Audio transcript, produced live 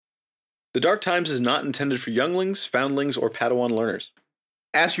The Dark Times is not intended for younglings, foundlings, or Padawan learners.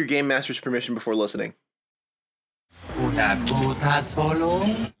 Ask your game master's permission before listening.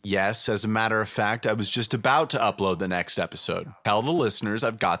 Yes, as a matter of fact, I was just about to upload the next episode. Tell the listeners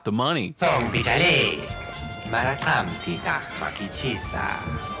I've got the money.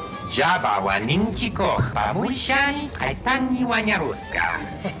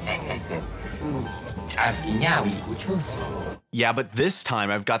 Yeah, but this time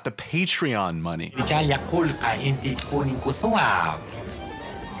I've got the Patreon money.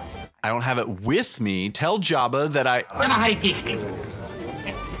 I don't have it with me. Tell Jabba that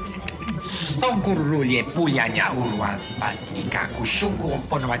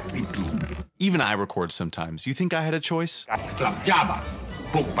Even I record sometimes. You think I had a choice?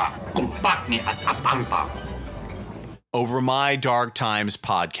 Over my Dark Times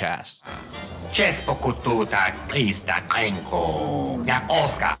podcast.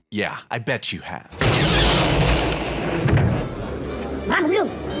 Yeah, I bet you have.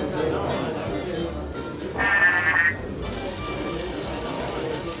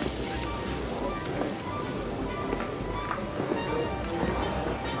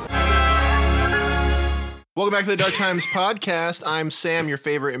 Welcome back to the Dark Times podcast. I'm Sam, your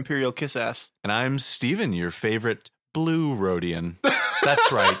favorite Imperial kiss-ass. And I'm Steven, your favorite blue Rhodian.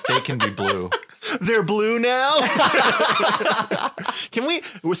 That's right, they can be blue. They're blue now? Can we...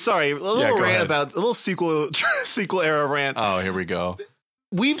 Sorry, a little sequel era rant. Oh, here we go.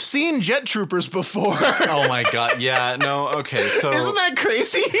 We've seen jet troopers before. Oh my God, yeah, no, okay, so... Isn't that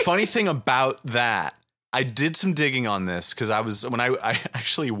crazy? Funny thing about that, I did some digging on this, because I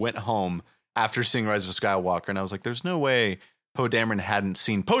actually went home after seeing Rise of Skywalker, and I was like, there's no way Poe Dameron hadn't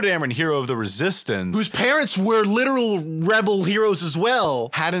seen Poe Dameron, Hero of the Resistance, whose parents were literal rebel heroes as well,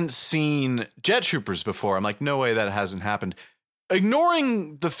 hadn't seen jet troopers before. I'm like, no way that hasn't happened.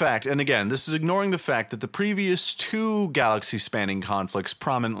 Ignoring the fact, and again, this is ignoring the fact that the previous two galaxy-spanning conflicts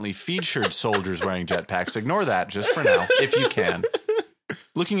prominently featured soldiers wearing jetpacks. Ignore that just for now, if you can.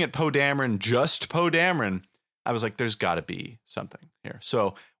 Looking at Poe Dameron, just Poe Dameron, I was like, there's got to be something here.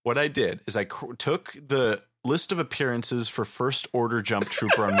 So what I did is I took the list of appearances for First Order Jump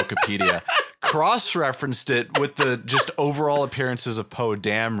Trooper on Wikipedia, cross-referenced it with the just overall appearances of Poe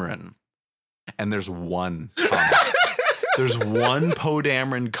Dameron, and there's one comic. There's one Poe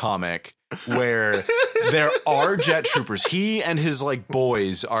Dameron comic where there are jet troopers. He and his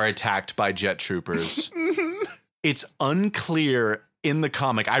boys are attacked by jet troopers. It's unclear in the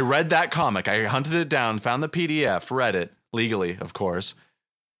comic. I read that comic. I hunted it down, found the PDF, read it legally, of course.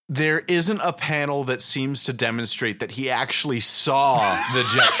 There isn't a panel that seems to demonstrate that he actually saw the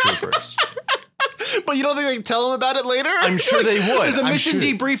jet troopers. But you don't think they can tell him about it later? I'm sure they would. There's a mission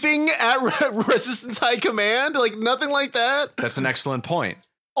debriefing at Resistance High Command? Nothing like that? That's an excellent point.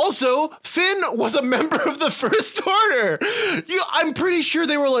 Also, Finn was a member of the First Order. I'm pretty sure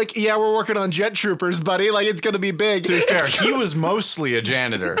they were like, yeah, we're working on jet troopers, buddy. It's going to be big. To be fair, he was mostly a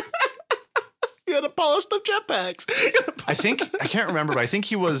janitor. He had to polish the jetpacks. I can't remember, but I think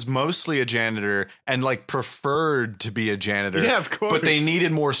he was mostly a janitor and preferred to be a janitor. Yeah, of course. But they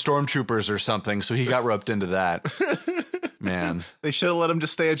needed more stormtroopers or something, so he got roped into that. Man. They should have let him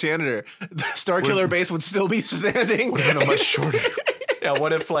just stay a janitor. The Starkiller base would still be standing. Would have been a much shorter. Yeah,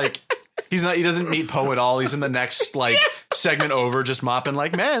 what if he doesn't meet Poe at all. He's in the next segment over just mopping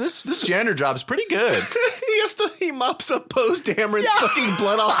man, this janitor job's pretty good. He mops up Poe Dameron's fucking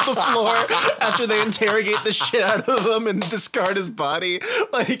blood off the floor after they interrogate the shit out of him and discard his body.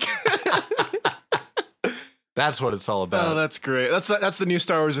 That's what it's all about. Oh, that's great. That's the new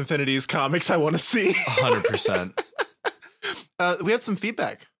Star Wars Infinities comics I want to see. 100%. We had some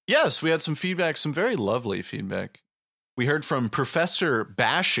feedback. Yes, we had some feedback, some very lovely feedback. We heard from Professor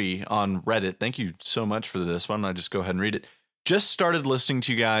Bashy on Reddit. Thank you so much for this. Why don't I just go ahead and read it? Just started listening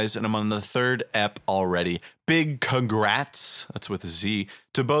to you guys, and I'm on the third ep already. Big congrats, that's with a Z,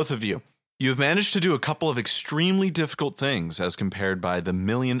 to both of you. You've managed to do a couple of extremely difficult things as compared by the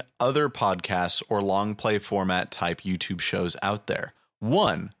million other podcasts or long play format type YouTube shows out there.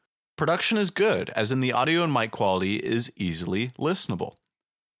 1, production is good, as in the audio and mic quality is easily listenable.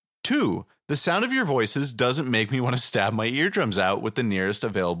 2, the sound of your voices doesn't make me want to stab my eardrums out with the nearest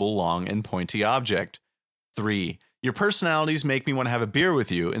available long and pointy object. 3, your personalities make me want to have a beer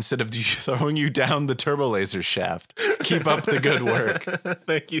with you instead of throwing you down the turbo laser shaft. Keep up the good work.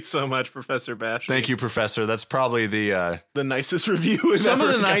 Thank you so much, Professor Bash. Thank you, Professor. That's probably the nicest review we've some ever of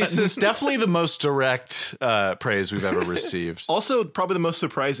the gotten. nicest, dedefinitely the most direct praise we've ever received. Also, probably the most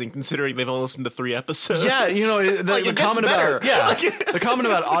surprising, considering they've only listened to 3 episodes. Yeah, the comment about the comment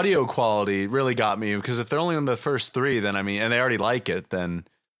about audio quality really got me, because if they're only on the first 3, then and they already like it, then.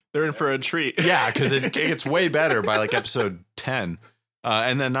 They're in for a treat. Yeah, because it gets way better by like episode 10.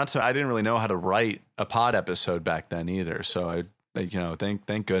 And then I didn't really know how to write a pod episode back then either. So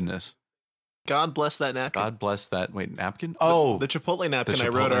thank goodness. God bless that napkin. God bless that. Wait, napkin? The Chipotle napkin. The I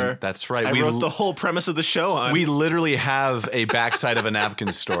wrote Chipotle, that's right. I wrote the whole premise of the show on. We literally have a backside of a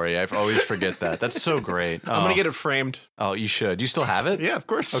napkin story. I always forget that. That's so great. I'm going to get it framed. Oh, you should. Do you still have it? Yeah, of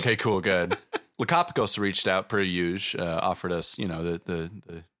course. Okay, cool, good. Lacopicos reached out per usual, offered us,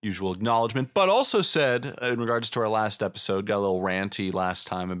 the usual acknowledgement, but also said in regards to our last episode, got a little ranty last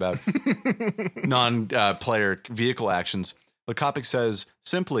time about non-player vehicle actions. Lacopic says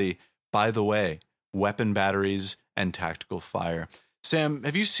simply, by the way, weapon batteries and tactical fire. Sam,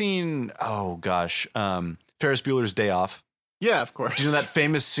 have you seen, Ferris Bueller's Day Off? Yeah, of course. Do you know that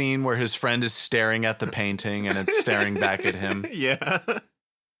famous scene where his friend is staring at the painting and it's staring back at him? Yeah.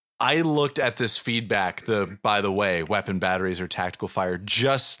 I looked at this feedback, by the way, weapon batteries or tactical fire,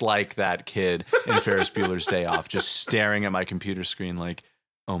 just like that kid in Ferris Bueller's Day Off, just staring at my computer screen like,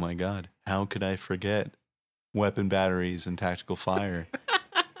 oh my God, how could I forget weapon batteries and tactical fire?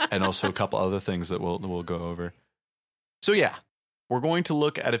 And also a couple other things that we'll go over. So yeah, we're going to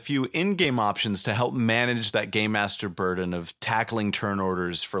look at a few in-game options to help manage that Game Master burden of tackling turn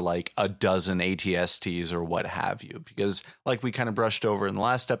orders for like a dozen ATSTs or what have you. Because like we kind of brushed over in the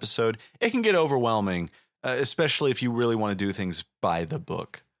last episode, it can get overwhelming, especially if you really want to do things by the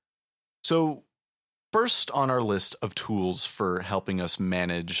book. So first on our list of tools for helping us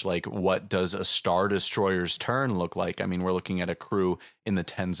manage, like, what does a Star Destroyer's turn look like? I mean, we're looking at a crew in the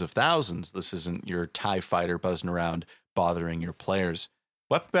tens of thousands. This isn't your TIE fighter buzzing around bothering your players.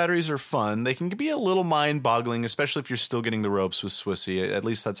 Weapon batteries are fun. They can be a little mind-boggling, especially if you're still getting the ropes with Swissy. At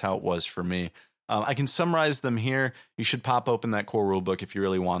least that's how it was for me. I can summarize them here. You should pop open that core rulebook if you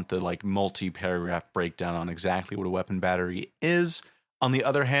really want the like multi-paragraph breakdown on exactly what a weapon battery is. On the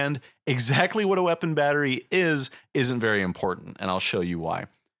other hand, exactly what a weapon battery isn't very important, and I'll show you why.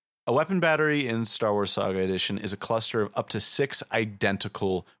 A weapon battery in Star Wars Saga Edition is a cluster of up to 6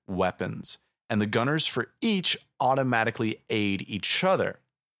 identical weapons, and the gunners for each automatically aid each other.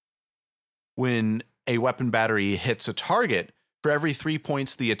 When a weapon battery hits a target, for every 3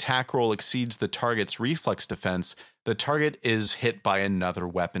 points the attack roll exceeds the target's reflex defense, the target is hit by another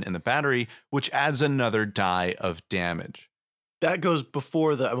weapon in the battery, which adds another die of damage. That goes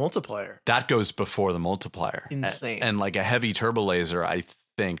before the multiplier. That goes before the multiplier. Insane. And like a heavy turbo laser, I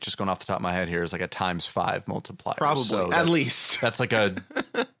think, just going off the top of my head here, is like a times 5 multiplier. Probably, so at least. That's like a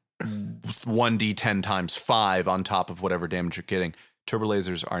 1d10 times 5 on top of whatever damage you're getting. Turbo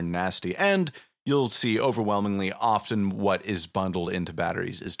lasers are nasty. And you'll see overwhelmingly often what is bundled into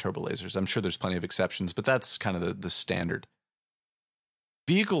batteries is turbo lasers. I'm sure there's plenty of exceptions, but that's kind of the standard.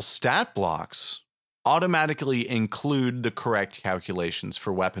 Vehicle stat blocks automatically include the correct calculations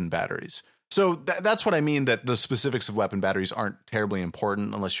for weapon batteries. So that's what I mean, that the specifics of weapon batteries aren't terribly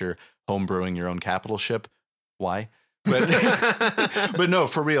important unless you're homebrewing your own capital ship. Why? But but no,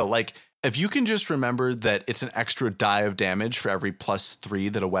 for real, like if you can just remember that it's an extra die of damage for every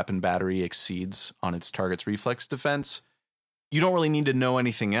 +3 that a weapon battery exceeds on its target's reflex defense, you don't really need to know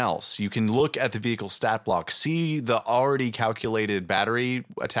anything else. You can look at the vehicle stat block, see the already calculated battery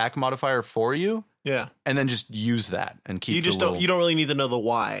attack modifier for you. Yeah. And then just use that and keep you don't really need to know the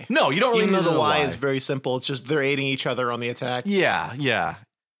why. No, you don't really need to know the why is very simple. It's just they're aiding each other on the attack. Yeah.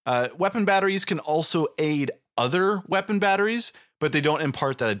 Weapon batteries can also aid other weapon batteries, but they don't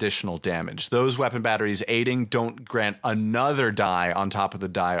impart that additional damage. Those weapon batteries aiding don't grant another die on top of the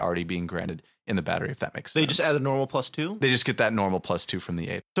die already being granted in the battery, if that makes sense. They just add a normal +2? They just get that normal +2 from the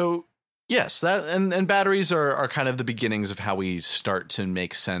aid. So yes, that and batteries are kind of the beginnings of how we start to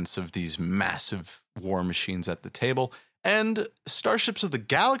make sense of these massive war machines at the table. And Starships of the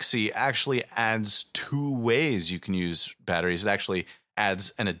Galaxy actually adds 2 ways you can use batteries. It actually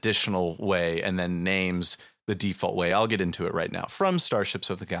adds an additional way and then names the default way. I'll get into it right now. From Starships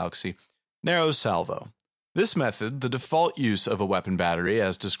of the Galaxy, narrow salvo. This method, the default use of a weapon battery,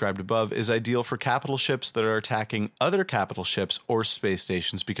 as described above, is ideal for capital ships that are attacking other capital ships or space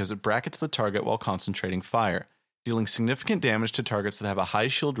stations because it brackets the target while concentrating fire, dealing significant damage to targets that have a high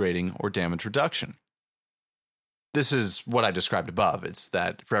shield rating or damage reduction. This is what I described above. It's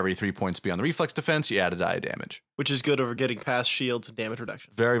that for every 3 points beyond the reflex defense, you add a die of damage. Which is good over getting past shields and damage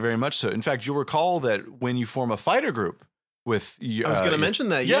reduction. Very, very much so. In fact, you'll recall that when you form a fighter group, with I was going to mention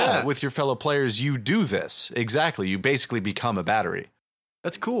that, yeah. With your fellow players, you do this. Exactly. You basically become a battery.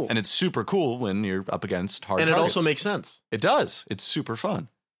 That's cool. And it's super cool when you're up against hard targets. And it also makes sense. It does. It's super fun.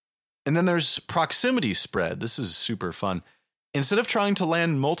 And then there's proximity spread. This is super fun. Instead of trying to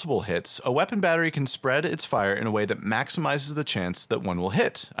land multiple hits, a weapon battery can spread its fire in a way that maximizes the chance that one will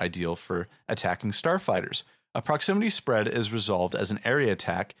hit, ideal for attacking starfighters. A proximity spread is resolved as an area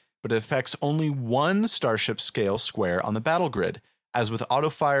attack, but it affects only one starship scale square on the battle grid. As with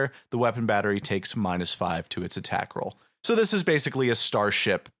autofire, the weapon battery takes -5 to its attack roll. So this is basically a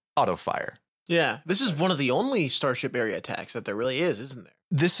starship autofire. Yeah, this is one of the only starship area attacks that there really is, isn't there?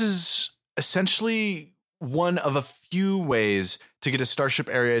 This is essentially one of a few ways to get a starship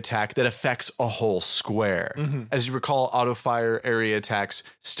area attack that affects a whole square. As you recall, autofire area attacks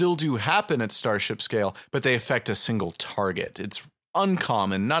still do happen at starship scale, but they affect a single target. It's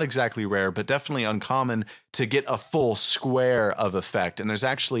uncommon, not exactly rare, but definitely uncommon to get a full square of effect. And there's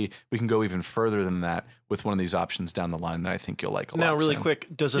actually, we can go even further than that with one of these options down the line that I think you'll like a lot. Now, really Sam. quick,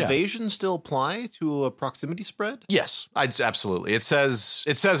 does evasion still apply to a proximity spread? Yes, absolutely. It says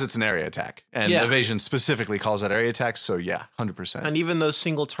it's an area attack, and evasion specifically calls that area attacks. So yeah, 100%. And even those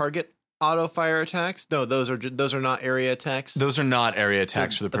single target auto fire attacks? No, those are not area attacks. Those are not area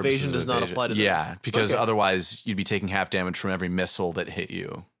attacks for the purposes evasion does of not apply to those. Yeah, because otherwise you'd be taking half damage from every missile that hit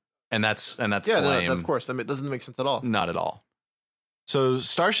you, and that's lame. No, of course, that doesn't make sense at all. Not at all. So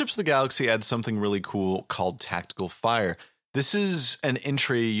Starships of the Galaxy adds something really cool called Tactical Fire. This is an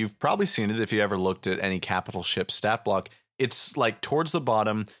entry, you've probably seen it if you ever looked at any capital ship stat block. It's like towards the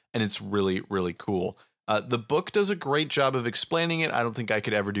bottom, and it's really, really cool. The book does a great job of explaining it. I don't think I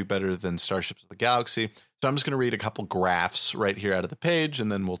could ever do better than Starships of the Galaxy. So I'm just going to read a couple graphs right here out of the page, and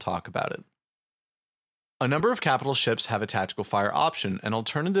then we'll talk about it. A number of capital ships have a tactical fire option, an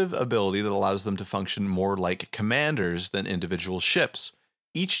alternative ability that allows them to function more like commanders than individual ships.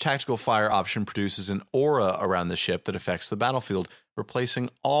 Each tactical fire option produces an aura around the ship that affects the battlefield, replacing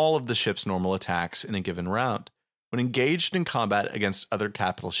all of the ship's normal attacks in a given round. When engaged in combat against other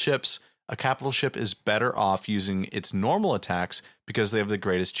capital ships, a capital ship is better off using its normal attacks because they have the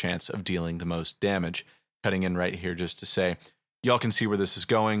greatest chance of dealing the most damage. Cutting in right here just to say, y'all can see where this is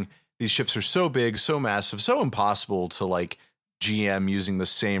going. These ships are so big, so massive, so impossible to like GM using the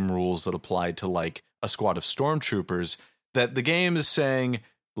same rules that apply to like a squad of stormtroopers that the game is saying,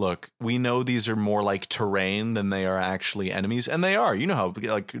 look, we know these are more like terrain than they are actually enemies. And they are. You know how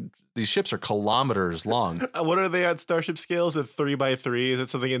like these ships are kilometers long. What are they at starship scales at 3x3? Is it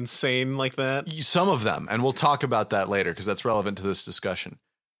something insane like that? Some of them. And we'll talk about that later because that's relevant to this discussion.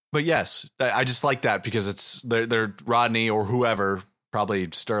 But yes, I just like that because it's they're Rodney or whoever, probably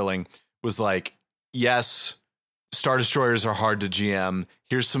Sterling, was like, yes, Star Destroyers are hard to GM.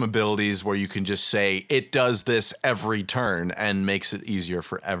 Here's some abilities where you can just say it does this every turn and makes it easier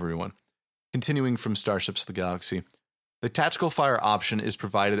for everyone. Continuing from Starships of the Galaxy, the tactical fire option is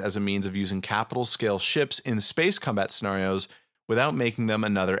provided as a means of using capital scale ships in space combat scenarios without making them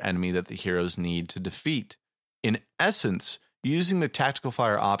another enemy that the heroes need to defeat. In essence, using the tactical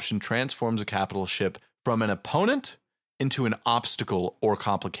fire option transforms a capital ship from an opponent into an obstacle or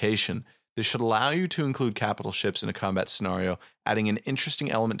complication. This should allow you to include capital ships in a combat scenario, adding an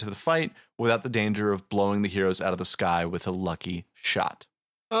interesting element to the fight without the danger of blowing the heroes out of the sky with a lucky shot.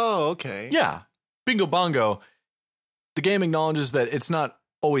 Oh, okay. Yeah. Bingo bongo. The game acknowledges that it's not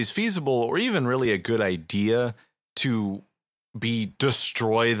always feasible or even really a good idea to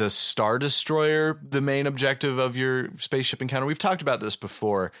destroy the Star Destroyer, the main objective of your spaceship encounter. We've talked about this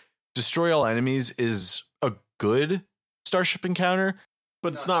before. Destroy all enemies is a good starship encounter,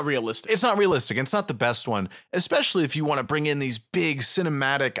 but it's not realistic. It's not realistic. It's not the best one, especially if you want to bring in these big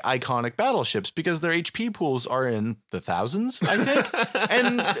cinematic iconic battleships because their HP pools are in the thousands, I think.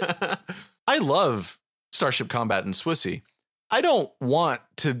 And I love Starship Combat in Swissy. I don't want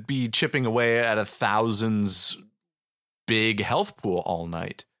to be chipping away at a thousands big health pool all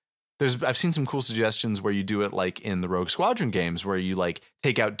night. I've seen some cool suggestions where you do it like in the Rogue Squadron games where you like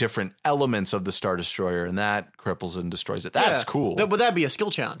take out different elements of the Star Destroyer and that cripples and destroys it. That's cool. Would that be a skill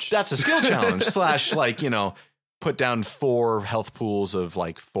challenge? That's a skill challenge / like, put down 4 health pools of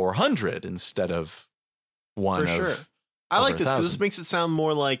like 400 instead of one. For sure. I like this because this makes it sound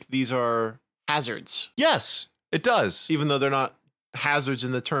more like these are hazards. Yes, it does. Even though they're not hazards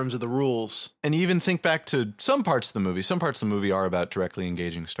in the terms of the rules. And you even think back to some parts of the movie. Some parts of the movie are about directly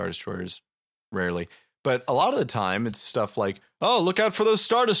engaging Star Destroyers, rarely. But a lot of the time, it's stuff like, oh, look out for those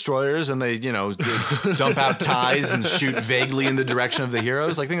Star Destroyers. And they, they dump out ties and shoot vaguely in the direction of the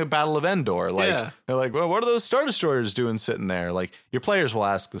heroes. Like, think of Battle of Endor. They're like, well, what are those Star Destroyers doing sitting there? Like, your players will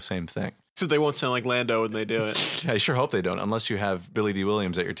ask the same thing. So they won't sound like Lando when they do it. I sure hope they don't, unless you have Billy D.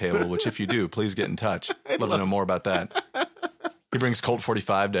 Williams at your table, which if you do, please get in touch. Love to know more about that. He brings Colt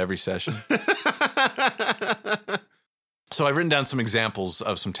 45 to every session. So So I've written down some examples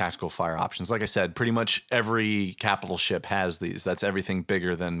of some tactical fire options. Like I said, pretty much every capital ship has these. That's everything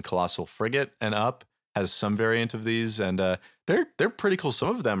bigger than Colossal Frigate and up has some variant of these, and they're pretty cool. Some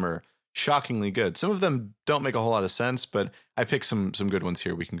of them are shockingly good. Some of them don't make a whole lot of sense, but I picked some good ones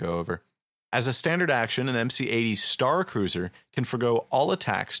here we can go over. As a standard action, an MC-80 Star Cruiser can forgo all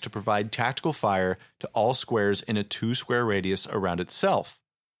attacks to provide tactical fire to all squares in a 2-square radius around itself.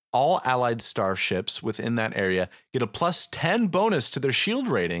 All allied starships within that area get a plus 10 bonus to their shield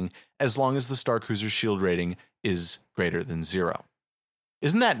rating as long as the Star Cruiser's shield rating is greater than 0.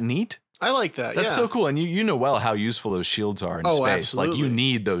 Isn't that neat? I like that. That's yeah. so cool. And you know well how useful those shields are in space. Absolutely. Like, you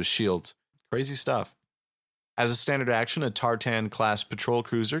need those shields. Crazy stuff. As a standard action, a Tartan-class patrol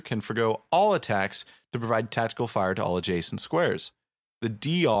cruiser can forgo all attacks to provide tactical fire to all adjacent squares. The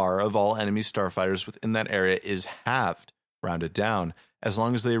DR of all enemy starfighters within that area is halved, rounded down, as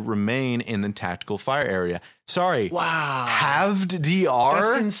long as they remain in the tactical fire area. Sorry. Wow. Halved DR?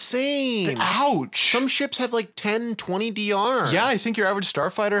 That's insane. Ouch. Some ships have like 10, 20 DR. Yeah, I think your average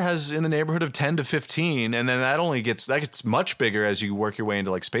starfighter has in the neighborhood of 10 to 15, and then that gets much bigger as you work your way into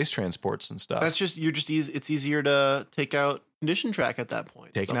like space transports and stuff. That's just it's easier to take out condition track at that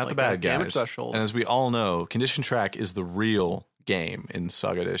point. Taking Stuff out the like bad that. Damage guys. threshold. And as we all know, condition track is the real game in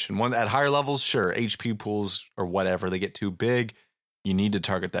Saga Edition. One at higher levels, sure, HP pools or whatever, they get too big. You need to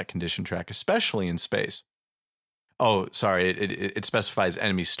target that condition track, especially in space. Oh, sorry, it specifies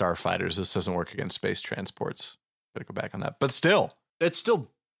enemy starfighters. This doesn't work against space transports. Gotta go back on that. But still, It's still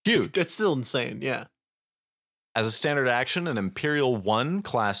huge. It's still insane, yeah. As a standard action, an Imperial 1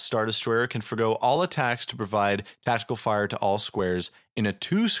 class Star Destroyer can forgo all attacks to provide tactical fire to all squares in a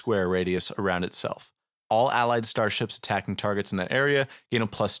 2-square radius around itself. All allied starships attacking targets in that area gain a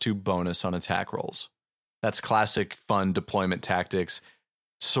 +2 bonus on attack rolls. That's classic fun deployment tactics.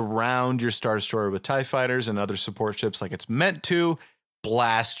 Surround your Star Destroyer with TIE fighters and other support ships like it's meant to.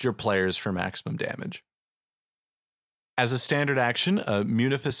 Blast your players for maximum damage. As a standard action, a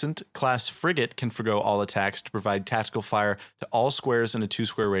Munificent class frigate can forgo all attacks to provide tactical fire to all squares in a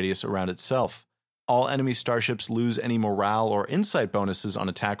 2-square radius around itself. All enemy starships lose any morale or insight bonuses on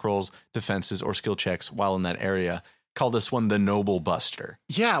attack rolls, defenses, or skill checks while in that area. Call this one the Noble Buster.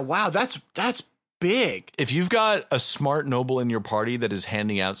 Yeah, wow, that's big. If you've got a smart noble in your party that is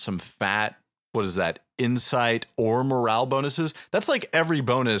handing out some fat, what is that, insight or morale bonuses, that's like every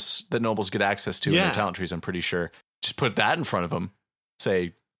bonus that nobles get access to in their talent trees, I'm pretty sure. Just put that in front of them.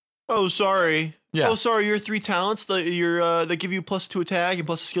 Say, oh, sorry. Yeah. Oh, sorry, your 3 talents that give you +2 attack and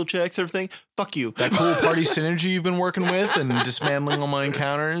plus skill checks, everything. Fuck you. that cool party synergy you've been working with and dismantling all my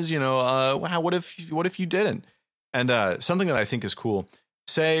encounters, wow, what if you didn't? And something that I think is cool,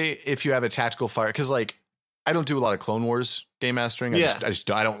 say if you have a tactical fire, because like I don't do a lot of Clone Wars game mastering.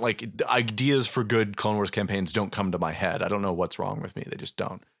 I don't like ideas for good Clone Wars campaigns don't come to my head. I don't know what's wrong with me. They just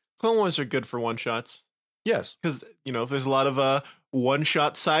don't. Clone Wars are good for one-shots. Yes. Because, there's a lot of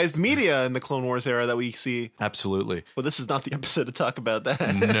one-shot sized media in the Clone Wars era that we see. Absolutely. But this is not the episode to talk about that.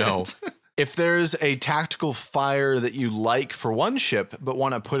 No. If there's a tactical fire that you like for one ship but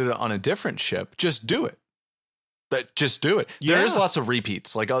want to put it on a different ship, just do it. But just do it. Yeah. There's lots of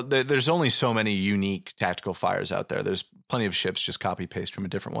repeats. Like there's only so many unique tactical fires out there. There's plenty of ships just copy paste from a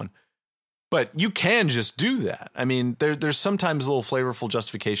different one. But you can just do that. I mean, there's sometimes little flavorful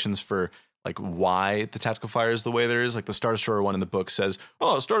justifications for like why the tactical fire is the way there is. Like the Star Destroyer one in the book says,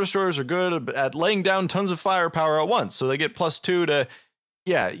 oh, Star Destroyers are good at laying down tons of firepower at once. So they get +2 to,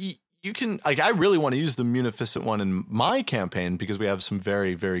 you can, like, I really want to use the Munificent one in my campaign because we have some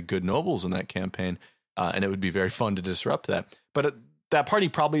very, very good nobles in that campaign. And it would be very fun to disrupt that. But that party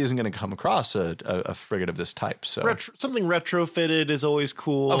probably isn't going to come across a frigate of this type. So something retrofitted is always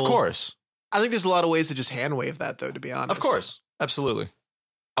cool. Of course. I think there's a lot of ways to just hand wave that, though, to be honest. Of course. Absolutely.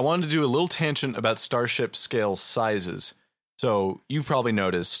 I wanted to do a little tangent about starship scale sizes. So you've probably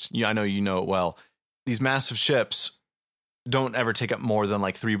noticed, I know you know it well, these massive ships don't ever take up more than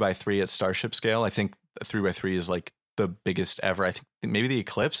like 3x3 at starship scale. I think 3x3 is like the biggest ever. I think maybe the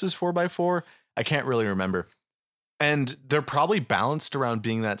Eclipse is 4x4. I can't really remember. And they're probably balanced around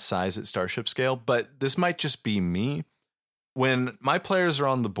being that size at starship scale, but this might just be me. When my players are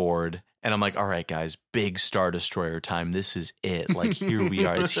on the board and I'm like, all right, guys, big Star Destroyer time. This is it. Like, here we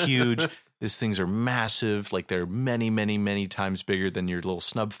are. It's huge. These things are massive. Like, they're many, many, many times bigger than your little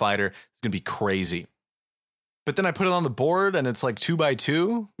snub fighter. It's going to be crazy. But then I put it on the board and it's like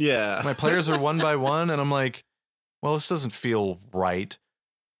 2x2. Yeah. My players are 1x1. And I'm like, well, this doesn't feel right.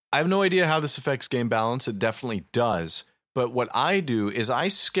 I have no idea how this affects game balance. It definitely does. But what I do is I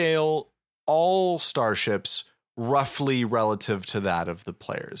scale all starships roughly relative to that of the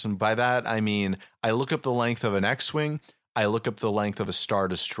players. And by that, I mean, I look up the length of an X-Wing. I look up the length of a Star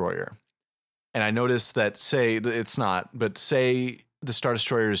Destroyer. And I notice that, say the Star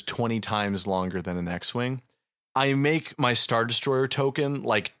Destroyer is 20 times longer than an X-Wing. I make my Star Destroyer token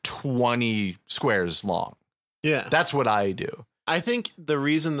like 20 squares long. Yeah. That's what I do. I think the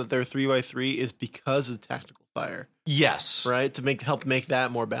reason that they're 3x3 is because of the tactical fire. Yes. Right? To help make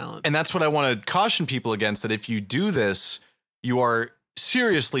that more balanced. And that's what I want to caution people against, that if you do this, you are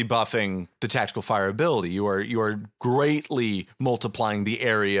seriously buffing the tactical fire ability. You are greatly multiplying the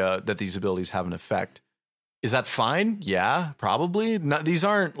area that these abilities have an effect. Is that fine? Yeah, probably. These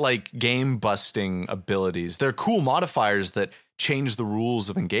aren't like game busting abilities. They're cool modifiers that change the rules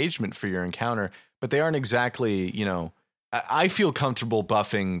of engagement for your encounter, but they aren't exactly, I feel comfortable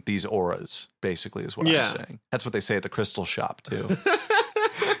buffing these auras, basically, is what I'm saying. That's what they say at the crystal shop, too.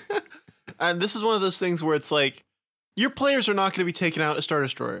 And this is one of those things where it's like, your players are not going to be taking out a Star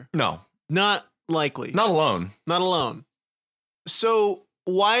Destroyer. No. Not likely. Not alone. Not alone. So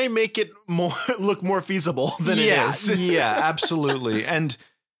why make it look more feasible than it is? Yeah, absolutely. And,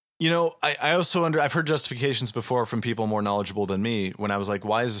 I also I've heard justifications before from people more knowledgeable than me when I was like,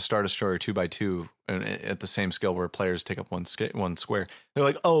 why is a Star Destroyer 2x2 at the same scale where players take up one square? They're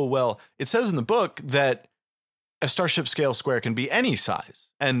like, oh, well, it says in the book that a starship scale square can be any size.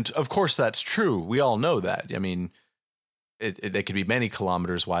 And of course, that's true. We all know that. I mean, they can be many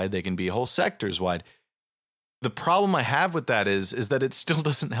kilometers wide. They can be whole sectors wide. The problem I have with that is that it still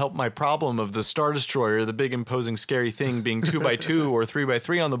doesn't help my problem of the Star Destroyer, the big imposing scary thing, being 2x2 or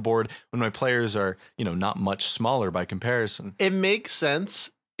 3x3 on the board when my players are, not much smaller by comparison. It makes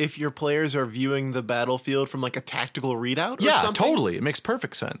sense if your players are viewing the battlefield from like a tactical readout or something. Yeah, totally. It makes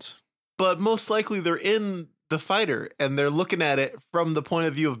perfect sense. But most likely they're in the fighter and they're looking at it from the point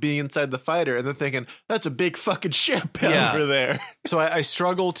of view of being inside the fighter and they're thinking, that's a big fucking ship over there. So I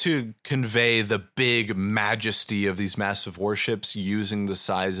struggle to convey the big majesty of these massive warships using the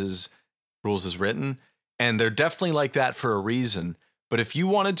sizes rules as written. And they're definitely like that for a reason. But if you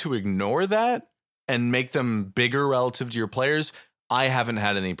wanted to ignore that and make them bigger relative to your players, I haven't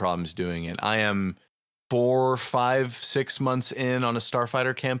had any problems doing it. I am 4, 5, 6 months in on a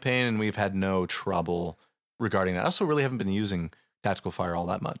Starfighter campaign and we've had no trouble regarding that. I also really haven't been using tactical fire all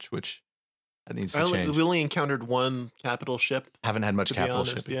that much, which that needs to change. We only encountered one capital ship. Haven't had much capital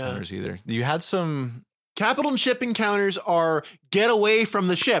ship encounters either. You had some... Capital ship encounters are get away from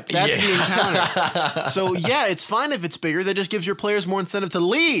the ship. That's the encounter. So it's fine if it's bigger. That just gives your players more incentive to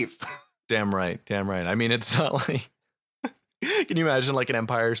leave. Damn right. I mean, it's not like... Can you imagine like an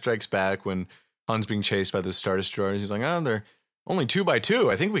Empire Strikes Back when Han's being chased by the Star Destroyers? He's like, they're only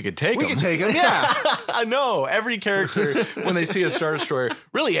 2x2. I think we could take them. We could take them, yeah. I know. Every character, when they see a Star Destroyer,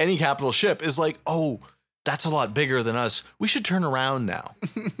 really any capital ship, is like, oh, that's a lot bigger than us. We should turn around now.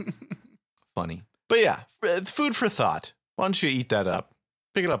 Funny. But yeah, food for thought. Why don't you eat that up?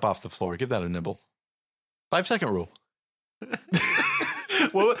 Pick it up off the floor. Give that a nibble. 5-second rule.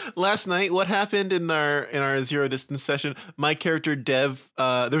 Well, last night, what happened in our zero distance session? My character Dev,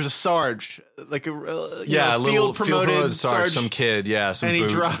 there was a Sarge, like a field promoted Sarge, some kid, some and boot.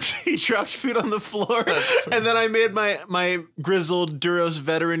 he dropped food on the floor, and then I made my grizzled Duros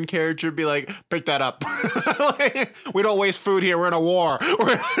veteran character be like, pick that up. We don't waste food here. We're in a war.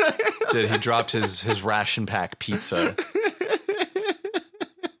 He dropped his ration pack pizza.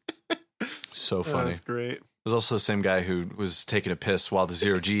 So funny. That's great. There's also the same guy who was taking a piss while the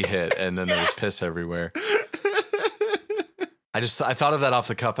 0G hit, and then there was piss everywhere. I thought of that off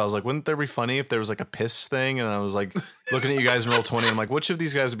the cuff. I was like, wouldn't there be funny if there was like a piss thing? And I was like, looking at you guys in Roll20, I'm like, which of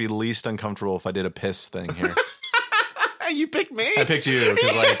these guys would be least uncomfortable if I did a piss thing here? You picked me. I picked you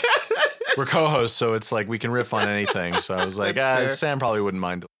because like we're co-hosts, so it's like we can riff on anything. So I was like, Sam probably wouldn't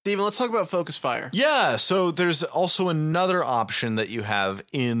mind. Steven, let's talk about focus fire. Yeah, so there's also another option that you have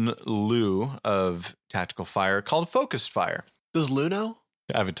in lieu of tactical fire called focused fire. Does Lou know?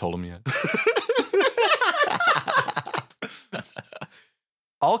 I haven't told him yet.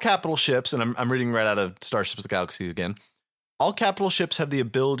 All capital ships, and I'm reading right out of Starships of the Galaxy again. All capital ships have the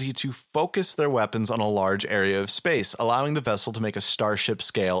ability to focus their weapons on a large area of space, allowing the vessel to make a starship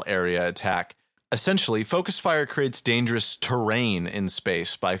scale area attack. Essentially, focused fire creates dangerous terrain in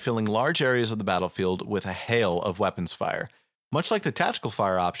space by filling large areas of the battlefield with a hail of weapons fire. Much like the tactical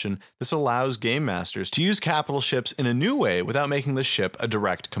fire option, this allows game masters to use capital ships in a new way without making the ship a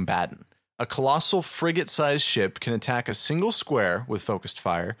direct combatant. A colossal frigate-sized ship can attack a single square with focused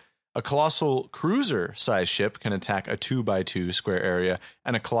fire. A colossal cruiser-sized ship can attack a 2x2 square area,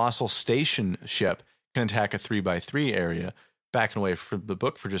 and a colossal station ship can attack a 3x3 area. backing away from the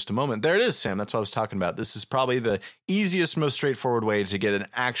book for just a moment. There it is, Sam. That's what I was talking about. This is probably the easiest, most straightforward way to get an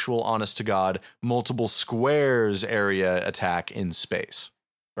actual, honest to God, multiple squares area attack in space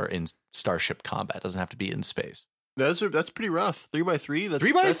or in starship combat. It doesn't have to be in space. That's pretty rough. 3x3. That's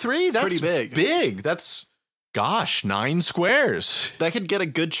 3x3. That's pretty big. That's 9 squares. That could get a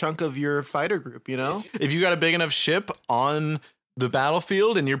good chunk of your fighter group. You know, if you got a big enough ship on the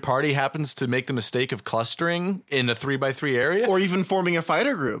battlefield and your party happens to make the mistake of clustering in a 3x3 area, or even forming a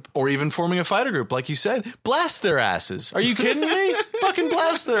fighter group, like you said, blast their asses. Are you kidding me? Fucking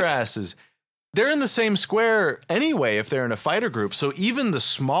blast their asses. They're in the same square anyway if they're in a fighter group, so even the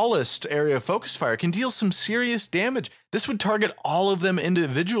smallest area of focus fire can deal some serious damage. This would target all of them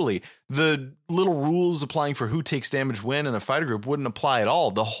individually. The little rules applying for who takes damage when in a fighter group wouldn't apply at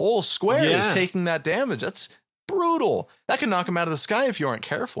all. The whole square is taking that damage. That's brutal. That could knock them out of the sky if you aren't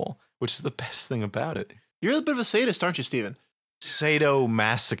careful, which is the best thing about it. You're a bit of a sadist, aren't you, Steven?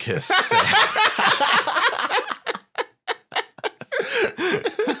 Sadomasochist.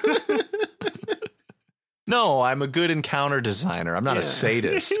 No, I'm a good encounter designer. I'm not a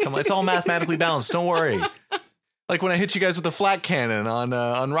sadist. Come on, it's all mathematically balanced. Don't worry. Like when I hit you guys with the flat cannon on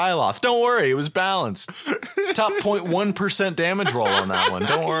Ryloth. Don't worry, it was balanced. Top 0.1% damage roll on that one.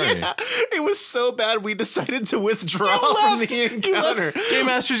 Don't worry. Yeah, it was so bad we decided to withdraw from the encounter. Game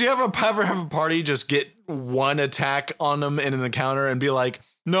Masters, you ever have a party just get one attack on them in an encounter and be like,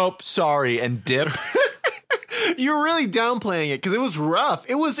 nope, sorry, and dip? You're really downplaying it because it was rough.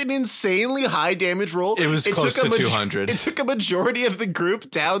 It was an insanely high damage roll. It was close to 200. It took a majority of the group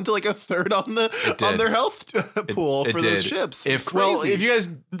down to like a third on their health pool for those ships. If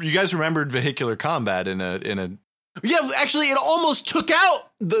you guys remembered vehicular combat in a yeah, actually, it almost took out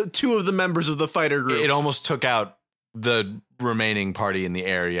the 2 of the members of the fighter group. It almost took out the remaining party in the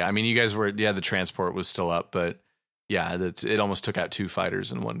area. I mean, you guys were the transport was still up, but yeah, it almost took out 2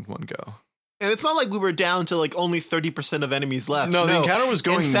 fighters in one go. And it's not like we were down to like only 30% of enemies left. No, the encounter was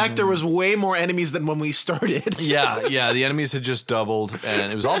going. In fact, there was way more enemies than when we started. Yeah, the enemies had just doubled,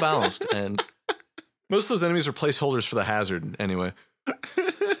 and it was all balanced. And most of those enemies were placeholders for the hazard, anyway.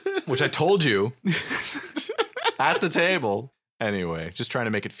 Which I told you at the table. Anyway, just trying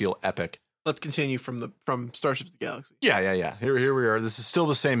to make it feel epic. Let's continue from Starship to the Galaxy. Yeah. Here we are. This is still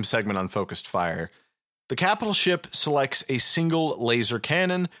the same segment on focused fire. The capital ship selects a single laser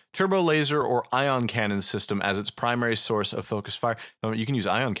cannon, turbo laser, or ion cannon system as its primary source of focus fire. You can use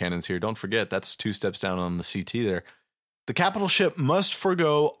ion cannons here. Don't forget, that's 2 steps down on the CT there. The capital ship must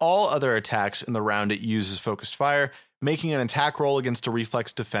forgo all other attacks in the round it uses focused fire, making an attack roll against a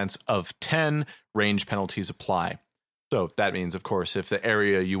reflex defense of 10. Range penalties apply. So that means, of course, if the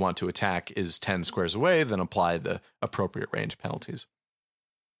area you want to attack is 10 squares away, then apply the appropriate range penalties.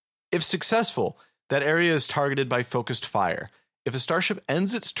 If successful, that area is targeted by focused fire. If a starship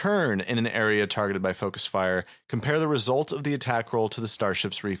ends its turn in an area targeted by focused fire, compare the result of the attack roll to the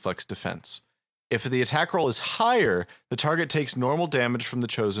starship's reflex defense. If the attack roll is higher, the target takes normal damage from the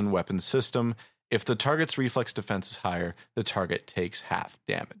chosen weapon system. If the target's reflex defense is higher, the target takes half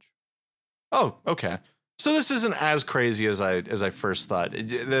damage. Oh, okay. So this isn't as crazy as I first thought.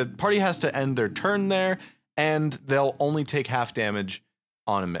 The party has to end their turn there, and they'll only take half damage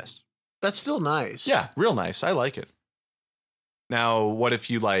on a miss. That's still nice. Yeah, real nice. I like it. Now, what if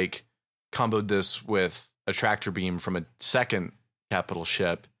you comboed this with a tractor beam from a second capital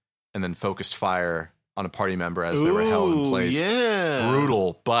ship and then focused fire on a party member as they were held in place? Yeah.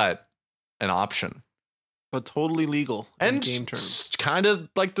 Brutal, but an option. But totally legal in game terms. Kind of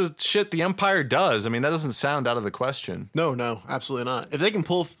like the shit the Empire does. I mean, that doesn't sound out of the question. No, absolutely not. If they can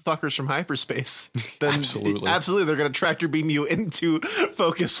pull fuckers from hyperspace, then absolutely they're going to tractor beam you into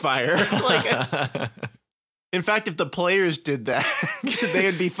focus fire. In fact, if the players did that, they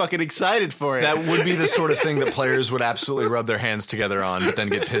would be fucking excited for it. That would be the sort of thing that players would absolutely rub their hands together on, but then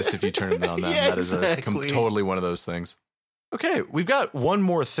get pissed if you turn it on them. Yeah, that is totally one of those things. Okay, we've got one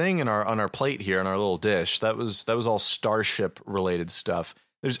more thing on our plate here in our little dish. That was all Starship related stuff.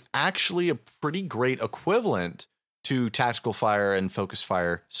 There's actually a pretty great equivalent to tactical fire and focus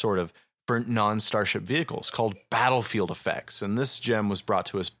fire, sort of, for non-Starship vehicles called battlefield effects. And this gem was brought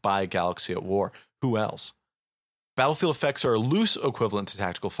to us by Galaxy at War. Who else? Battlefield effects are a loose equivalent to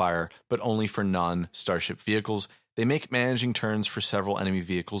tactical fire, but only for non-Starship vehicles. They make managing turns for several enemy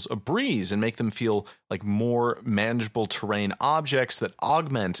vehicles a breeze and make them feel like more manageable terrain objects that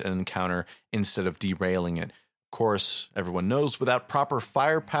augment an encounter instead of derailing it. Of course, everyone knows without proper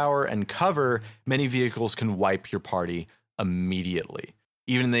firepower and cover, many vehicles can wipe your party immediately.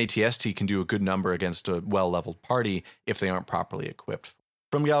 Even the ATST can do a good number against a well-leveled party if they aren't properly equipped.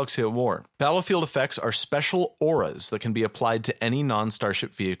 From Galaxy at War, battlefield effects are special auras that can be applied to any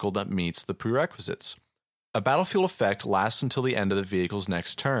non-starship vehicle that meets the prerequisites. A battlefield effect lasts until the end of the vehicle's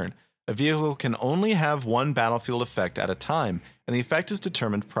next turn. A vehicle can only have one battlefield effect at a time, and the effect is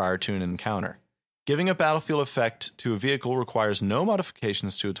determined prior to an encounter. Giving a battlefield effect to a vehicle requires no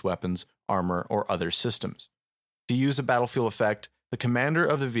modifications to its weapons, armor, or other systems. To use a battlefield effect, the commander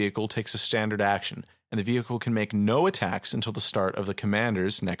of the vehicle takes a standard action, and the vehicle can make no attacks until the start of the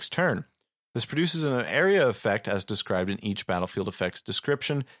commander's next turn. This produces an area effect as described in each battlefield effect's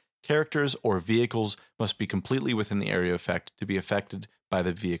description. Characters or vehicles must be completely within the area effect to be affected by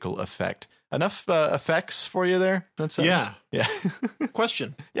the vehicle effect. Enough effects for you there? That sentence? Yeah. Yeah.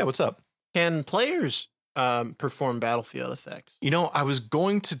 Question. Yeah, what's up? Can players perform battlefield effects? You know, I was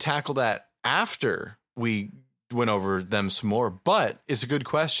going to tackle that after we went over them some more, but it's a good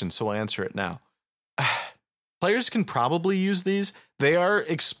question, so I'll answer it now. Players can probably use these. They are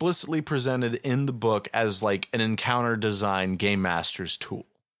explicitly presented in the book as like an encounter design game master's tool.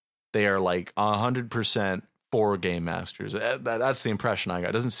 They are like 100% for game masters. That's the impression I got.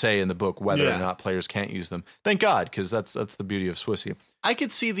 It doesn't say in the book whether or not players can't use them. Thank God, because that's the beauty of Swissy. I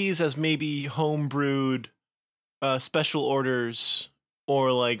could see these as maybe homebrewed special orders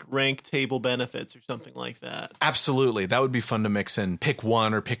or like rank table benefits or something like that. Absolutely. That would be fun to mix in. Pick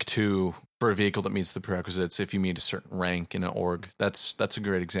one or pick two for a vehicle that meets the prerequisites if you meet a certain rank in an org. That's a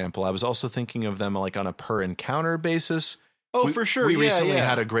great example. I was also thinking of them like on a per encounter basis. Oh, for sure. We recently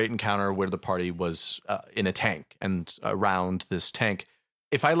had a great encounter where the party was in a tank and around this tank.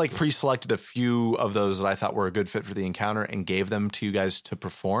 If I like pre-selected a few of those that I thought were a good fit for the encounter and gave them to you guys to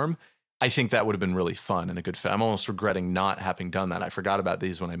perform, I think that would have been really fun and a good fit. I'm almost regretting not having done that. I forgot about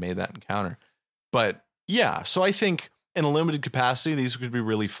these when I made that encounter. But yeah, so I think in a limited capacity, these could be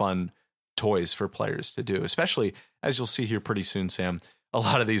really fun toys for players to do, especially as you'll see here pretty soon, Sam. A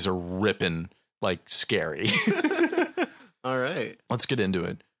lot of these are ripping like scary. All right. Let's get into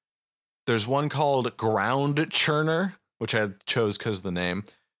it. There's one called Ground Churner, which I chose because of the name.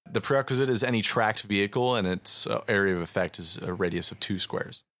 The prerequisite is any tracked vehicle, and its area of effect is a radius of 2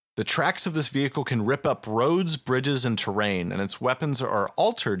 squares. The tracks of this vehicle can rip up roads, bridges, and terrain, and its weapons are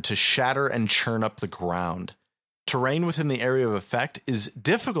altered to shatter and churn up the ground. Terrain within the area of effect is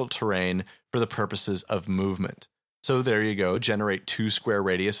difficult terrain for the purposes of movement. So there you go. Generate 2 square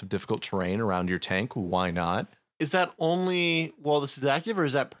radius of difficult terrain around your tank. Why not? Is that only while this is active, or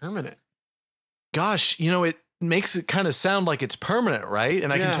is that permanent? Gosh, you know, it makes it kind of sound like it's permanent, right?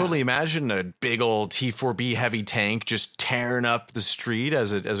 And I can totally imagine a big old T4B heavy tank just tearing up the street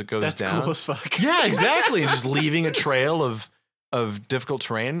as it goes down. That's cool as fuck. Yeah, exactly. And just leaving a trail of difficult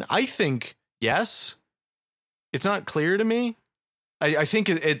terrain. I think yes. It's not clear to me. I think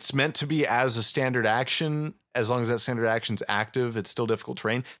it's meant to be as a standard action. As long as that standard action's active, it's still difficult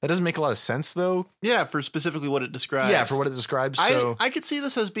terrain. That doesn't make a lot of sense, though. Yeah, for specifically what it describes. Yeah, for what it describes. So I could see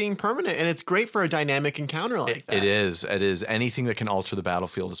this as being permanent, and it's great for a dynamic encounter like that. It is. It is. Anything that can alter the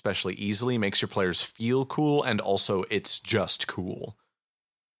battlefield, especially easily, makes your players feel cool, and also it's just cool.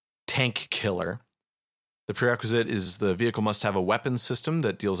 Tank Killer. The prerequisite is the vehicle must have a weapon system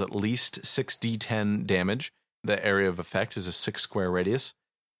that deals at least 6d10 damage. The area of effect is a 6 square radius.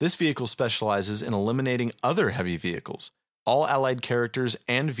 This vehicle specializes in eliminating other heavy vehicles. All allied characters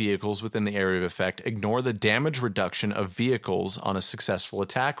and vehicles within the area of effect ignore the damage reduction of vehicles on a successful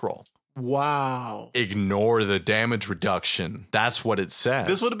attack roll. Wow. Ignore the damage reduction. That's what it says.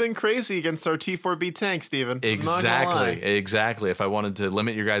 This would have been crazy against our T4B tank, Steven. Exactly. Exactly. If I wanted to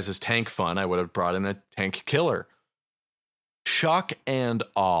limit your guys' tank fun, I would have brought in a Tank Killer. Shock and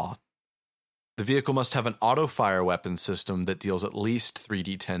Awe. The vehicle must have an auto-fire weapon system that deals at least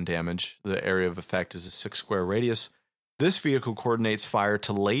 3d10 damage. The area of effect is a 6 square radius. This vehicle coordinates fire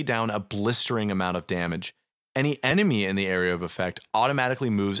to lay down a blistering amount of damage. Any enemy in the area of effect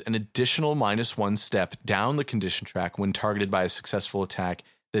automatically moves an additional -1 step down the condition track when targeted by a successful attack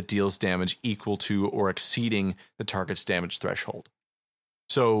that deals damage equal to or exceeding the target's damage threshold.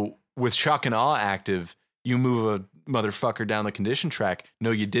 So with Shock and Awe active, you move a motherfucker down the condition track.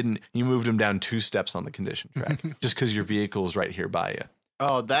 No, you didn't. You moved him down 2 steps on the condition track just because your vehicle is right here by you.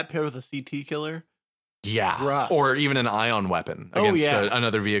 Oh, that paired with a CT killer? Yeah. Rough. Or even an ion weapon against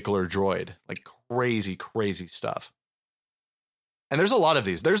another vehicle or droid. Like crazy, crazy stuff. And there's a lot of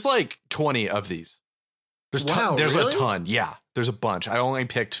these. There's like 20 of these. There's really? a ton. Yeah. There's a bunch. I only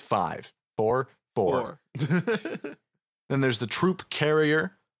picked 5. Four. Then there's the Troop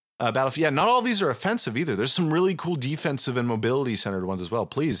Carrier. Battlefield. Yeah, not all these are offensive either. There's some really cool defensive and mobility centered ones as well.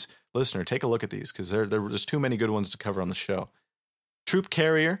 Please, listener, take a look at these because there's too many good ones to cover on the show. Troop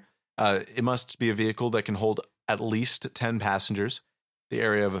Carrier. It must be a vehicle that can hold at least 10 passengers. The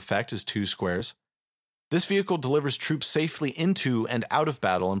area of effect is 2 squares. This vehicle delivers troops safely into and out of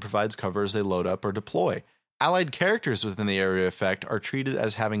battle and provides cover as they load up or deploy. Allied characters within the area of effect are treated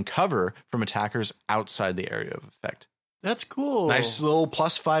as having cover from attackers outside the area of effect. That's cool. Nice little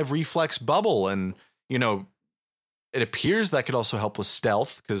 +5 reflex bubble. And, you know, it appears that could also help with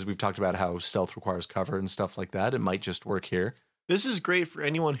stealth, because we've talked about how stealth requires cover and stuff like that. It might just work here. This is great for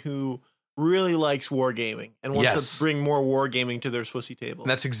anyone who really likes wargaming and wants to bring more wargaming to their Swissy table. And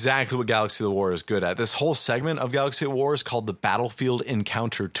that's exactly what Galaxy of War is good at. This whole segment of Galaxy of War is called the Battlefield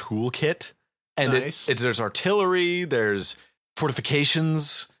Encounter Toolkit. And nice. There's artillery, there's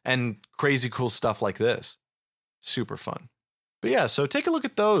fortifications, and crazy cool stuff like this. Super fun. But yeah, so take a look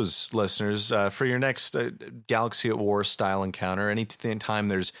at those, listeners, for your next Galaxy at War style encounter. Anytime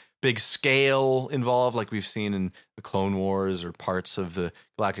there's big scale involved, like we've seen in the Clone Wars or parts of the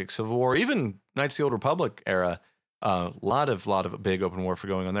Galactic Civil War, even Knights of the Old Republic era, a lot of big open warfare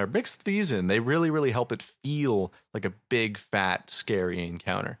going on there. Mix these in. They really, really help it feel like a big, fat, scary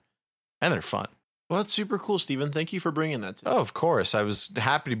encounter. And they're fun. Well, that's super cool, Stephen. Thank you for bringing that to me. Oh, of course. I was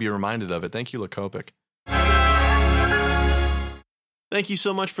happy to be reminded of it. Thank you, Lakopic. Thank you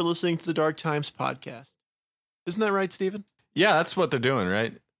so much for listening to the Dark Times podcast. Isn't that right, Stephen? Yeah, that's what they're doing,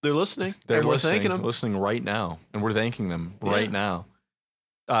 right? They're listening. They're We're thanking them. listening right now, and we're thanking them right now.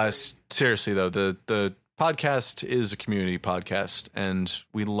 Seriously, though, the podcast is a community podcast, and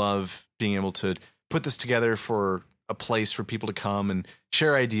we love being able to put this together for a place for people to come and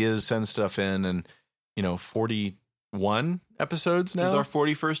share ideas, send stuff in, and 41 episodes now. This is our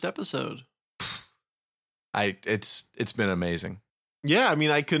 41st episode. It's been amazing. Yeah, I mean,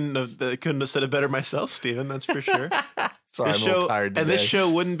 I couldn't have said it better myself, Stephen. That's for sure. Sorry, I'm a little tired today. And this show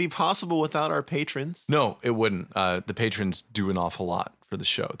wouldn't be possible without our patrons. No, it wouldn't. The patrons do an awful lot for the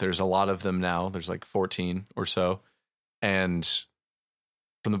show. There's a lot of them now. There's like 14 or so. And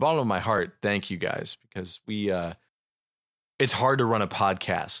from the bottom of my heart, thank you guys, because it's hard to run a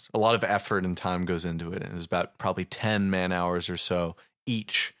podcast. A lot of effort and time goes into it. And there's about probably 10 man hours or so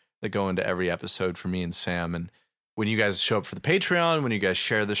each that go into every episode for me and Sam. And when you guys show up for the Patreon, when you guys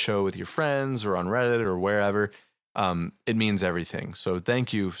share the show with your friends or on Reddit or wherever, it means everything. So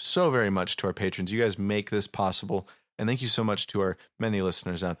thank you so very much to our patrons. You guys make this possible. And thank you so much to our many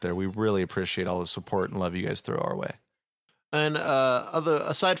listeners out there. We really appreciate all the support and love you guys throw our way. And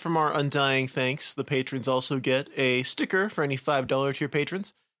aside from our undying thanks, the patrons also get a sticker for any $5 tier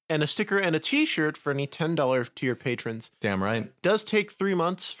patrons, and a sticker and a t-shirt for any $10 tier patrons. Damn right. It does take 3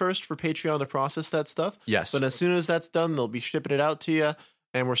 months first for Patreon to process that stuff. Yes. But as soon as that's done, they'll be shipping it out to you.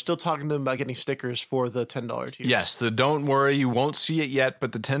 And we're still talking to them about getting stickers for the $10 tier. Yes, don't worry, you won't see it yet,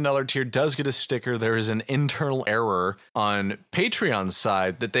 but the $10 tier does get a sticker. There is an internal error on Patreon's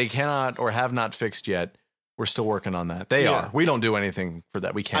side that they cannot or have not fixed yet. We're still working on that. They are. We don't do anything for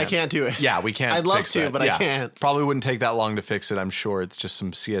that. We can't. I can't do it. Yeah, we can't. I'd love to, but I can't. Probably wouldn't take that long to fix it. I'm sure it's just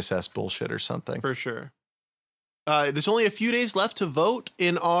some CSS bullshit or something. For sure. There's only a few days left to vote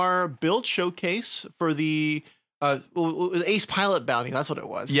in our build showcase for the Ace Pilot Bounty. That's what it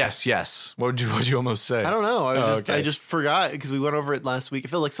was. Yes. What'd you almost say? I don't know. I just forgot because we went over it last week. It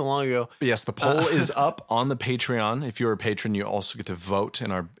felt like so long ago. But yes, the poll is up on the Patreon. If you're a patron, you also get to vote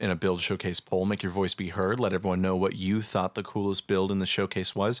in a build showcase poll. Make your voice be heard. Let everyone know what you thought the coolest build in the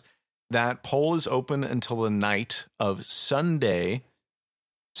showcase was. That poll is open until the night of Sunday,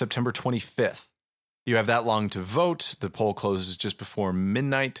 September 25th. You have that long to vote. The poll closes just before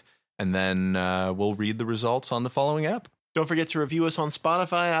midnight. And then we'll read the results on the following app. Don't forget to review us on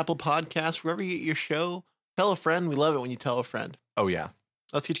Spotify, Apple Podcasts, wherever you get your show. Tell a friend. We love it when you tell a friend. Oh, yeah.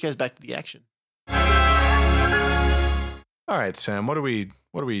 Let's get you guys back to the action. All right, Sam,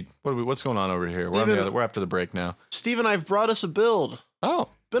 what's going on over here? We're after the break now. Steven, I've brought us a build. Oh.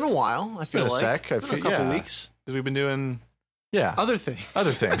 It's been a while, I feel like. It's been a couple weeks. Because we've been doing, other things.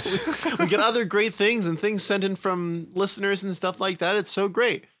 We get other great things and things sent in from listeners and stuff like that. It's so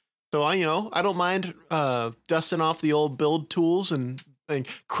great. So I don't mind dusting off the old build tools and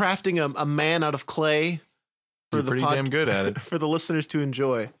crafting a man out of clay. You're pretty damn good at it. For the listeners to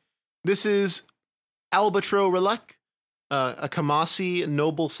enjoy. This is Albatro Relec, a Kamasi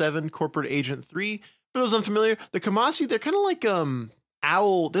Noble 7 Corporate Agent 3. For those unfamiliar, the Kamasi, they're kind of like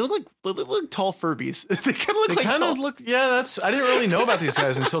owl. They look like tall Furbies. They kind of look I didn't really know about these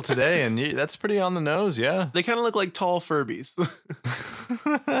guys until today, and that's pretty on the nose. Yeah, they kind of look like tall Furbies.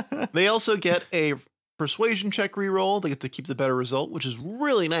 They also get a persuasion check reroll. They get to keep the better result, which is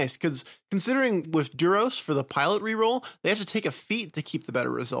really nice because considering with Duros for the pilot reroll, they have to take a feat to keep the better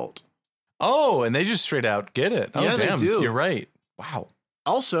result. Oh, and they just straight out get it. Oh, yeah, damn, they do. You're right. Wow.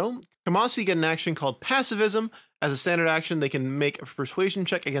 Also, Kamasi get an action called Passivism. As a standard action, they can make a persuasion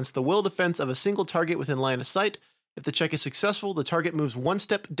check against the will defense of a single target within line of sight. If the check is successful, the target moves one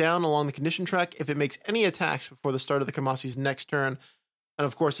step down along the condition track if it makes any attacks before the start of the Kamasi's next turn. And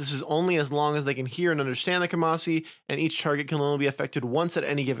of course, this is only as long as they can hear and understand the Kamasi, and each target can only be affected once at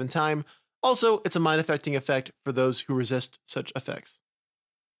any given time. Also, it's a mind-affecting effect for those who resist such effects.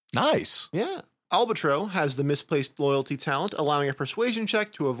 Nice. Yeah. Albatro has the misplaced loyalty talent, allowing a persuasion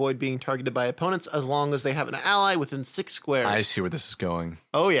check to avoid being targeted by opponents as long as they have an ally within 6 squares. I see where this is going.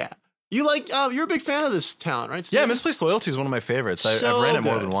 Oh, yeah. You're a big fan of this talent, right, Steve? Yeah, misplaced loyalty is one of my favorites. I've ran it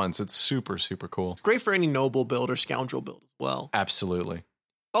more than once. It's super, super cool. It's great for any noble build or scoundrel build as well. Absolutely.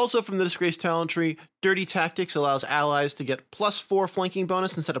 Also from the Disgrace talent tree, Dirty Tactics allows allies to get +4 flanking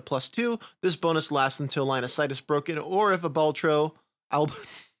bonus instead of +2. This bonus lasts until line of sight is broken, or if a Baltro... A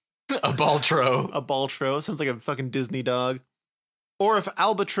Baltro. A Baltro. Sounds like a fucking Disney dog. Or if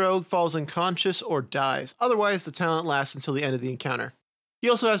Albatro falls unconscious or dies. Otherwise, the talent lasts until the end of the encounter. He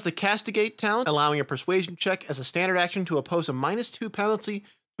also has the Castigate talent, allowing a persuasion check as a standard action to oppose a -2 penalty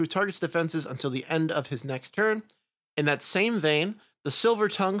to a target's defenses until the end of his next turn. In that same vein, the Silver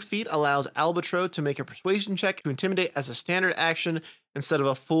Tongue feat allows Albatro to make a persuasion check to intimidate as a standard action instead of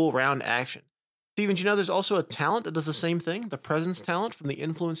a full round action. Steven, do you know there's also a talent that does the same thing? The Presence talent from the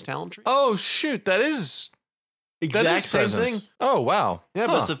Influence talent tree? Oh, shoot. That is exact same presence. thing. Oh, wow. Yeah,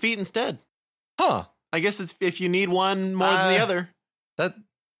 but it's a feat instead. Huh. I guess it's if you need one more than the other. That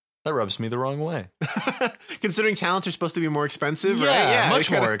rubs me the wrong way. Considering talents are supposed to be more expensive, yeah, right? Yeah,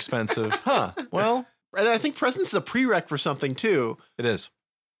 much more expensive. Huh. Well, and I think Presence is a prereq for something too. it is.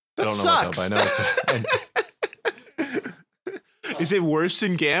 That I don't sucks. know what though, but I know it's Is it worse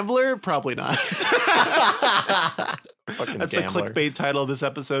than Gambler? Probably not. fucking That's gambler. the clickbait title of this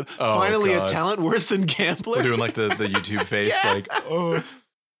episode. Oh, Finally, God. a talent worse than Gambler. We're doing like the YouTube face, Yeah. like, oh.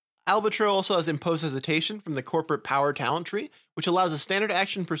 Albatro also has Imposed Hesitation from the Corporate Power talent tree, which allows a standard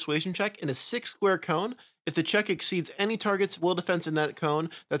action persuasion check in a 6-square cone. If the check exceeds any target's will defense in that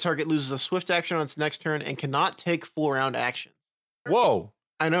cone, that target loses a swift action on its next turn and cannot take full round action. Whoa.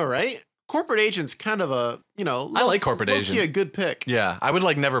 I know, right? Corporate Agent's kind of a, I like Corporate Agent. a good pick. Yeah, I would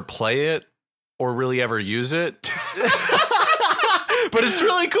like never play it or really ever use it. But it's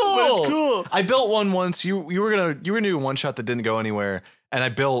really cool. But it's cool. I built one once. You were gonna do a one shot that didn't go anywhere, and I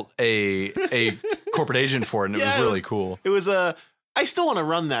built a Corporate Agent for it, and it was really cool. It was a. I still want to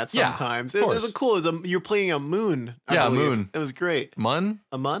run that Yeah, sometimes. of It course. was cool. You're playing a moon. I Yeah, a believe. moon. It was great. Mun?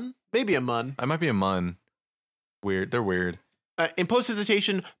 A mun? Maybe a mun. I might be a mun. Weird. They're weird. Imposed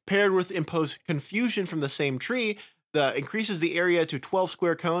Hesitation paired with Imposed Confusion from the same tree increases the area to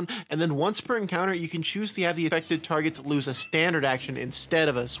 12-square cone, and then once per encounter, you can choose to have the affected targets lose a standard action instead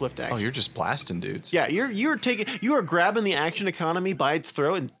of a swift action. Oh, you're just blasting dudes. Yeah, you are grabbing the action economy by its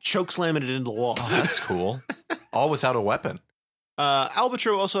throat and choke slamming it into the wall. Oh, that's cool. All without a weapon.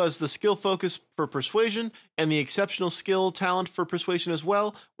 Albatro also has the skill focus for persuasion and the exceptional skill talent for persuasion as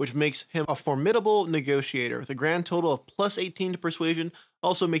well, which makes him a formidable negotiator with a grand total of +18 to persuasion,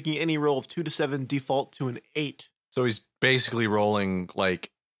 also making any roll of 2 to 7 default to an 8. So he's basically rolling like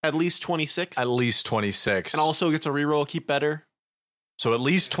At least 26. at least 26. And also gets a reroll, keep better. So at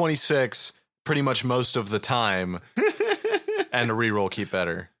least 26 pretty much most of the time, and a reroll keep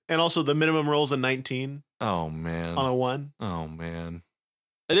better. And also the minimum roll's a 19 Oh, man. on a 1. Oh, man.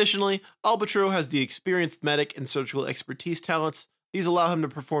 Additionally, Albatro has the experienced medic and surgical expertise talents. These allow him to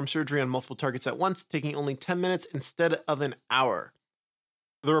perform surgery on multiple targets at once, taking only 10 minutes instead of an hour.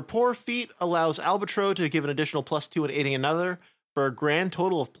 The Rapport feat allows Albatro to give an additional +2 in aiding another for a grand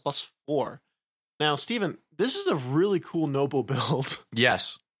total of +4. Now, Steven, this is a really cool noble build.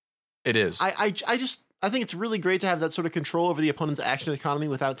 Yes, it is. I think it's really great to have that sort of control over the opponent's action economy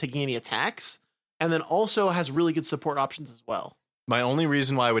without taking any attacks, and then also has really good support options as well. My only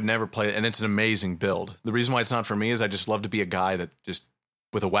reason why I would never play it, and it's an amazing build, the reason why it's not for me is I just love to be a guy that just,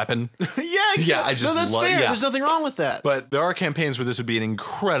 with a weapon. Yeah, exactly. Yeah, I just no, that's love- fair. yeah. There's nothing wrong with that. But there are campaigns where this would be an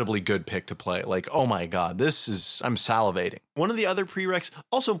incredibly good pick to play. Like, oh my God, I'm salivating. One of the other prereqs,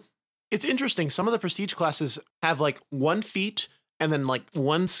 also, it's interesting. Some of the prestige classes have like one feat and then like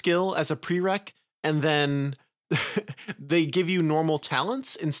one skill as a prereq, and then they give you normal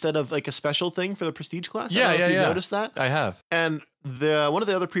talents instead of like a special thing for the prestige class. I don't know if you noticed that. I have. And one of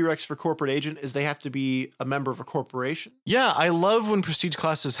the other prereqs for corporate agent is they have to be a member of a corporation. Yeah, I love when prestige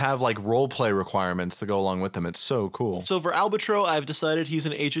classes have like role play requirements that go along with them. It's so cool. So for Albatro, I've decided he's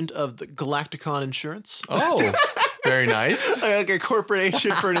an agent of the Galacticon Insurance. Oh, very nice. Like a corporate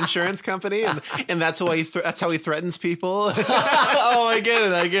agent for an insurance company, and that's why that's how he threatens people. Oh, I get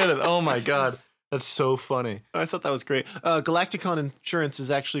it. Oh my God. That's so funny. I thought that was great. Galacticon Insurance is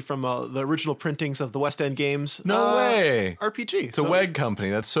actually from the original printings of the West End Games. No way. RPG. It's a WEG company.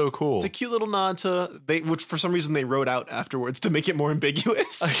 That's so cool. It's a cute little nod to which for some reason they wrote out afterwards to make it more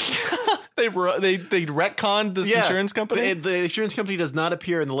ambiguous. They retconned this insurance company? The insurance company does not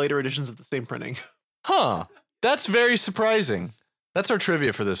appear in the later editions of the same printing. Huh. That's very surprising. That's our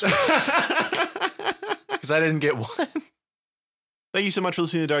trivia for this week. Because I didn't get one. Thank you so much for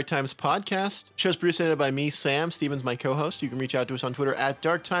listening to the Dark Times podcast. The show's produced and edited by me, Sam. Steven's my co-host. You can reach out to us on Twitter at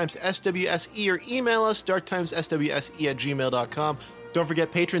DarkTimesSWSE or email us darktimesswse@gmail.com. Don't forget,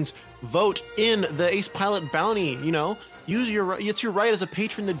 patrons, vote in the Ace Pilot bounty. You know, it's your right as a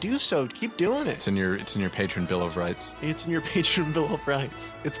patron to do so. Keep doing it. It's in your patron bill of rights. It's in your patron bill of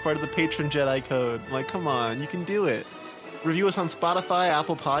rights. It's part of the patron Jedi code. Like, come on, you can do it. Review us on Spotify,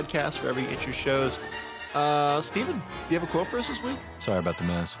 Apple Podcasts, wherever you get your shows. Steven, do you have a quote for us this week? Sorry about the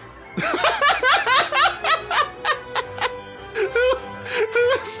mess. Who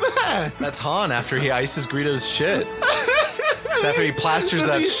is that? That's Han after he ices Greedo's shit. It's after he plasters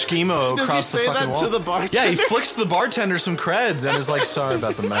that schemo across the fucking wall. Does he say that to the bartender? Yeah, he flicks the bartender some creds and is like, sorry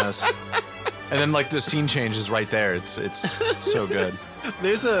about the mess. And then like the scene changes right there. It's so good.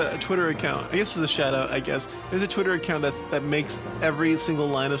 There's a Twitter account. I guess it's a shout out. I guess there's a Twitter account that makes every single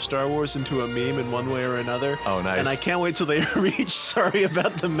line of Star Wars into a meme in one way or another. Oh, nice! And I can't wait till they reach. Sorry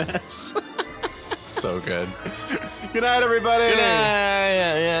about the mess. So good. Good night, everybody.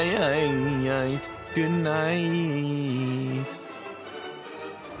 Good night. Good night.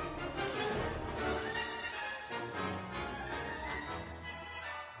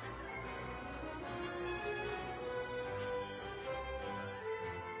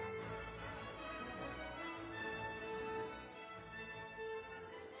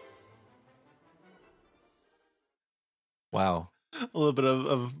 Wow. A little bit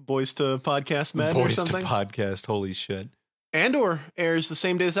of Boys to Podcast Med or Boys to something. Podcast, holy shit. Andor airs the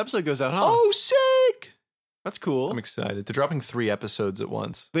same day this episode goes out, huh? Oh, sick! That's cool. I'm excited. They're dropping 3 episodes at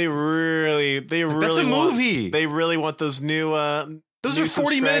once. They really That's a movie! They really want those new Those are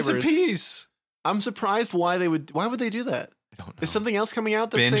 40 minutes apiece. I'm surprised why would they do that? I don't know. Is something else coming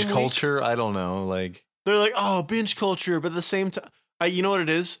out that Binge same week? culture? I don't know. Like, They're like, oh, binge culture, but at the same time, you know what it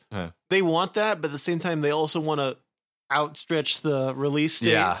is? Huh. They want that, but at the same time, they also want to outstretch the release date,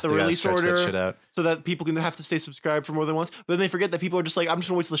 the they gotta release stretch order, that shit out. so that people can have to stay subscribed for more than once. But then they forget that people are just like, I'm just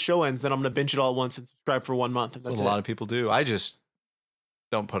gonna wait till the show ends, then I'm gonna binge it all at once and subscribe for 1 month. And that's a lot of people do. I just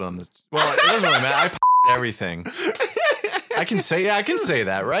don't put on the. Well, it doesn't really matter. I everything. I can say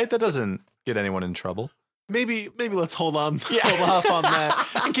that, right? That doesn't get anyone in trouble. Maybe let's hold off on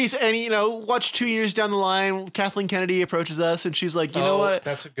that in case watch 2 years down the line, Kathleen Kennedy approaches us and she's like, you know what?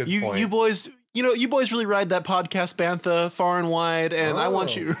 That's a good you point. you boys really ride that podcast bantha far and wide, and I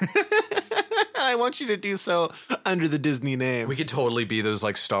want you to do so under the Disney name. We could totally be those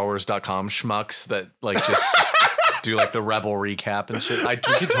like StarWars.com schmucks that like just do like the Rebel recap and shit. We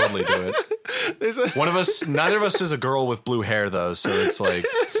could totally do it. Neither of us is a girl with blue hair though, so it's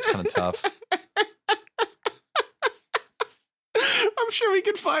kind of tough. I'm sure we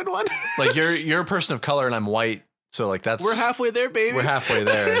could find one. Like you're a person of color and I'm white. So like we're halfway there, baby. We're halfway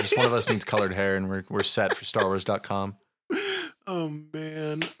there. Just one of us needs colored hair and we're set for StarWars.com. Oh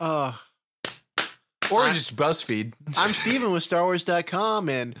man. Or just BuzzFeed. I'm Steven with StarWars.com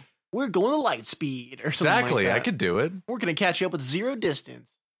and we're going to Lightspeed or something. Exactly. Like that. I could do it. We're gonna catch you up with Zero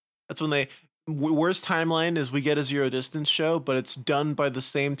Distance. That's when worst timeline is we get a Zero Distance show, but it's done by the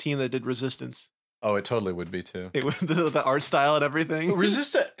same team that did Resistance. Oh, it totally would be too. The art style and everything.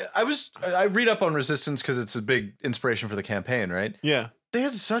 Resistance. I read up on Resistance because it's a big inspiration for the campaign, right? Yeah. They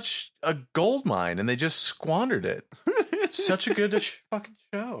had such a gold mine and they just squandered it. Such a good fucking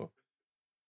show.